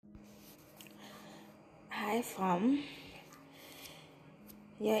Hi, fam.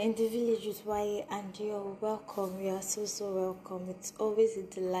 You're in the village with Wai, and you're welcome. You are so welcome. It's always a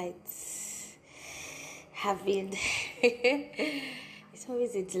delight having. It's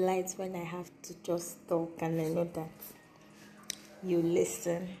always a delight when I have to just talk and I know that you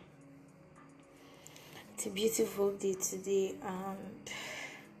listen. It's a beautiful day today, and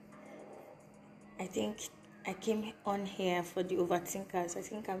I think I came on here for the overthinkers. I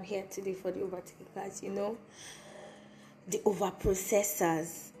think I'm here today for the overthinkers, the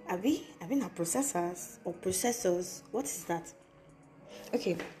overprocessors. Are we not processors or processors? What is that?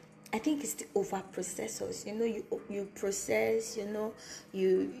 Okay, I think it's the overprocessors. You process.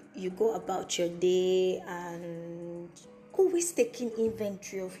 You go about your day and always taking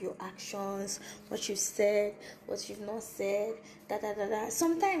inventory of your actions, what you said, what you've not said, da.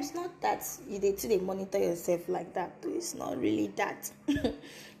 Sometimes not that they monitor yourself like that. It's not really that.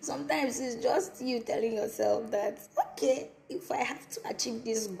 Sometimes it's just you telling yourself that, okay, if I have to achieve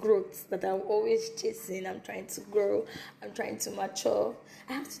this growth that I'm always chasing, I'm trying to grow, I'm trying to mature,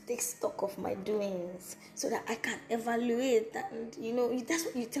 I have to take stock of my doings so that I can evaluate. And that's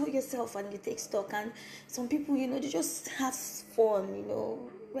what you tell yourself, and you take stock. And some people, they just have fun,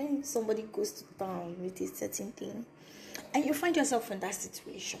 when somebody goes to town with a certain thing, and you find yourself in that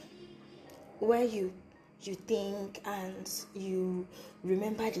situation where you think and you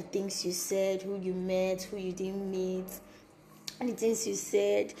remember the things you said, who you met, who you didn't meet, and the things you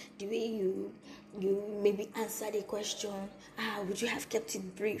said, the way you maybe answered a question. Would you have kept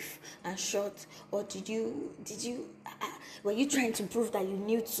it brief and short, or did you were you trying to prove that you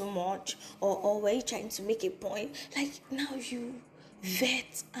knew too much, or were you trying to make a point? Like, now you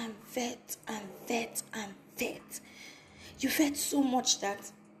vet and vet and vet and vet. You vet so much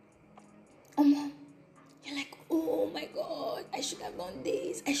that you're like, oh my God, I should have done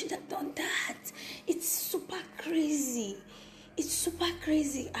this, I should have done that. It's super crazy.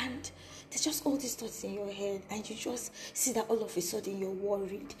 And there's just all these thoughts in your head, and you just see that all of a sudden you're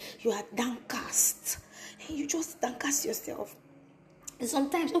worried, you are downcast, and you just downcast yourself. And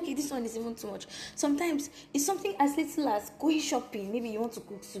sometimes, okay, this one is even too much. Sometimes it's something as little as going shopping. Maybe you want to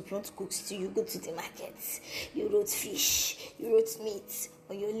cook soup, you want to cook stew, you go to the market, you wrote fish, you wrote meat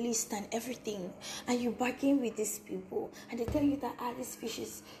on your list and everything, and you bargain with these people, and they tell you that this fish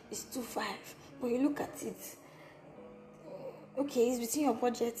is 2.5, but you look at it, okay, it's between your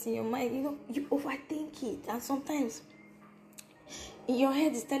budget in your mind, you overthink it. And sometimes in your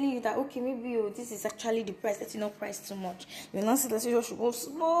head is telling you that, okay, maybe this is actually the price, let's not price too much. You now say that you should go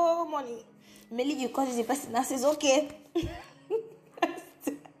small money. Maybe you call the person that says, okay,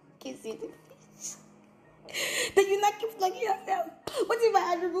 kiss you the fish. Then you not keep talking yourself. What if I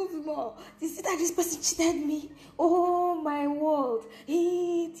had removed more? You see that this person cheated me? Oh my word.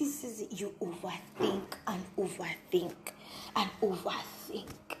 This is it. You overthink and overthink and overthink.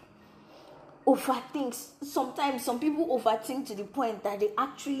 Sometimes some people overthink to the point that they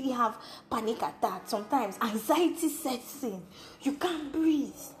actually have panic attacks. Sometimes anxiety sets in. You can't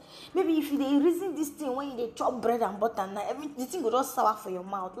breathe. Maybe if they reason this thing when they chop bread and butter, now the thing will just sour for your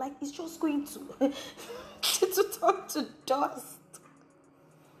mouth. Like, it's just going to to turn to dust.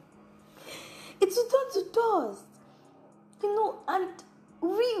 It will turn to dust. And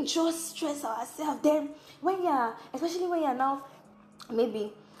we just stress ourselves. Then especially when you're now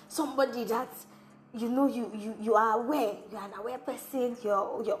maybe somebody that you are aware, you're an aware person,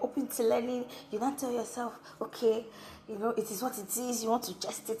 you're open to learning, you don't tell yourself, okay, it is what it is. You want to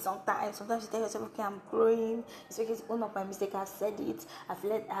just it sometimes you tell yourself, okay, I'm growing, it's okay to own up my mistake, I've said it, I've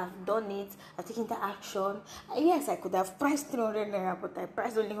done it, I've taken the action. Yes, I could have priced 300 naira, but I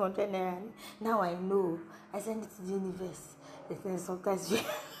priced only 100 naira. Now I know. I send it to the universe. And then sometimes me,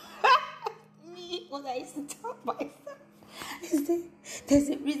 when I used to tell myself, there's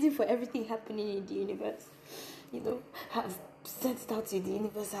a reason for everything happening in the universe. I've sent it out to the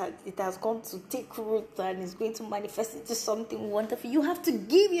universe. It has gone to take root and is going to manifest into something wonderful. You have to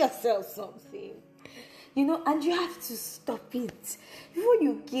give yourself something, and you have to stop it before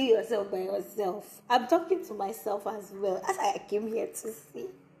you kill yourself by yourself. I'm talking to myself as well, as I came here to see.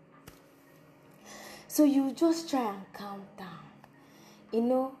 So you just try and calm down,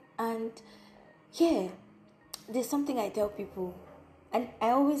 and yeah. There's something I tell people, and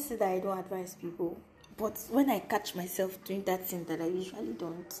I always say that I don't advise people, but when I catch myself doing that thing that I usually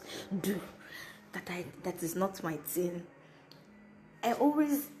don't do, that is not my thing, I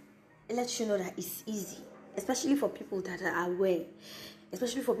always let you know that it's easy, especially for people that are aware,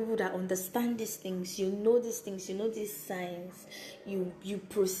 especially for people that understand these things. These things, these signs, you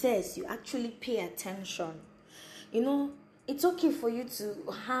process, you actually pay attention. it's okay for you to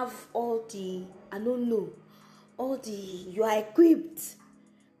have all the, I don't know, all the, you are equipped,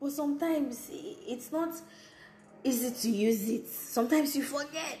 but sometimes it's not easy to use it. Sometimes you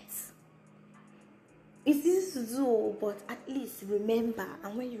forget. It's easy to do, but at least remember.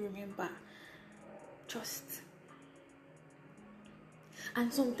 And when you remember, trust.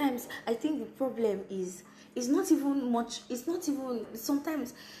 And sometimes I think the problem is, it's not even much, it's not even,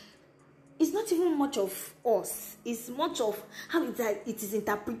 sometimes it's not even much of us. It's much of how it is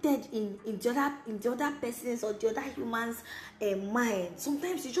interpreted in the other person's or the other human's mind.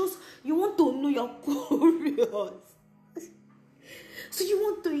 Sometimes you want to know, you're curious. So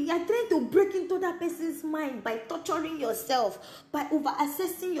you're trying to break into that person's mind by torturing yourself, by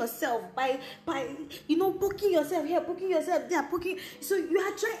over-assessing yourself, by poking yourself here, poking yourself there, poking. So you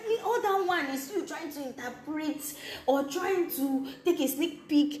are trying, all that one is you trying to interpret or trying to take a sneak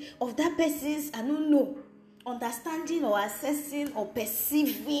peek of that person's, I don't know, understanding or assessing or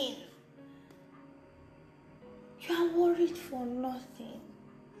perceiving. You are worried for nothing.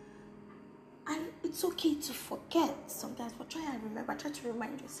 And it's okay to forget sometimes, but try and remember, try to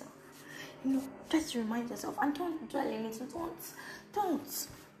remind yourself. Try to remind yourself, and don't dwell in it.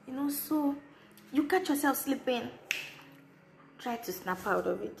 Don't. So you catch yourself sleeping, try to snap out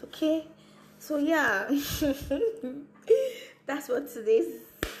of it, okay? So yeah, that's what today's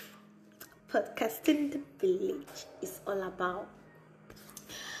podcasting the village is all about.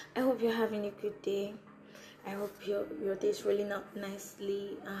 I hope you're having a good day. I hope your day is rolling up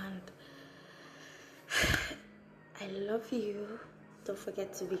nicely, and I love you. Don't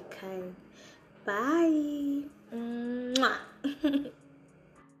forget to be kind. Bye. Mwah.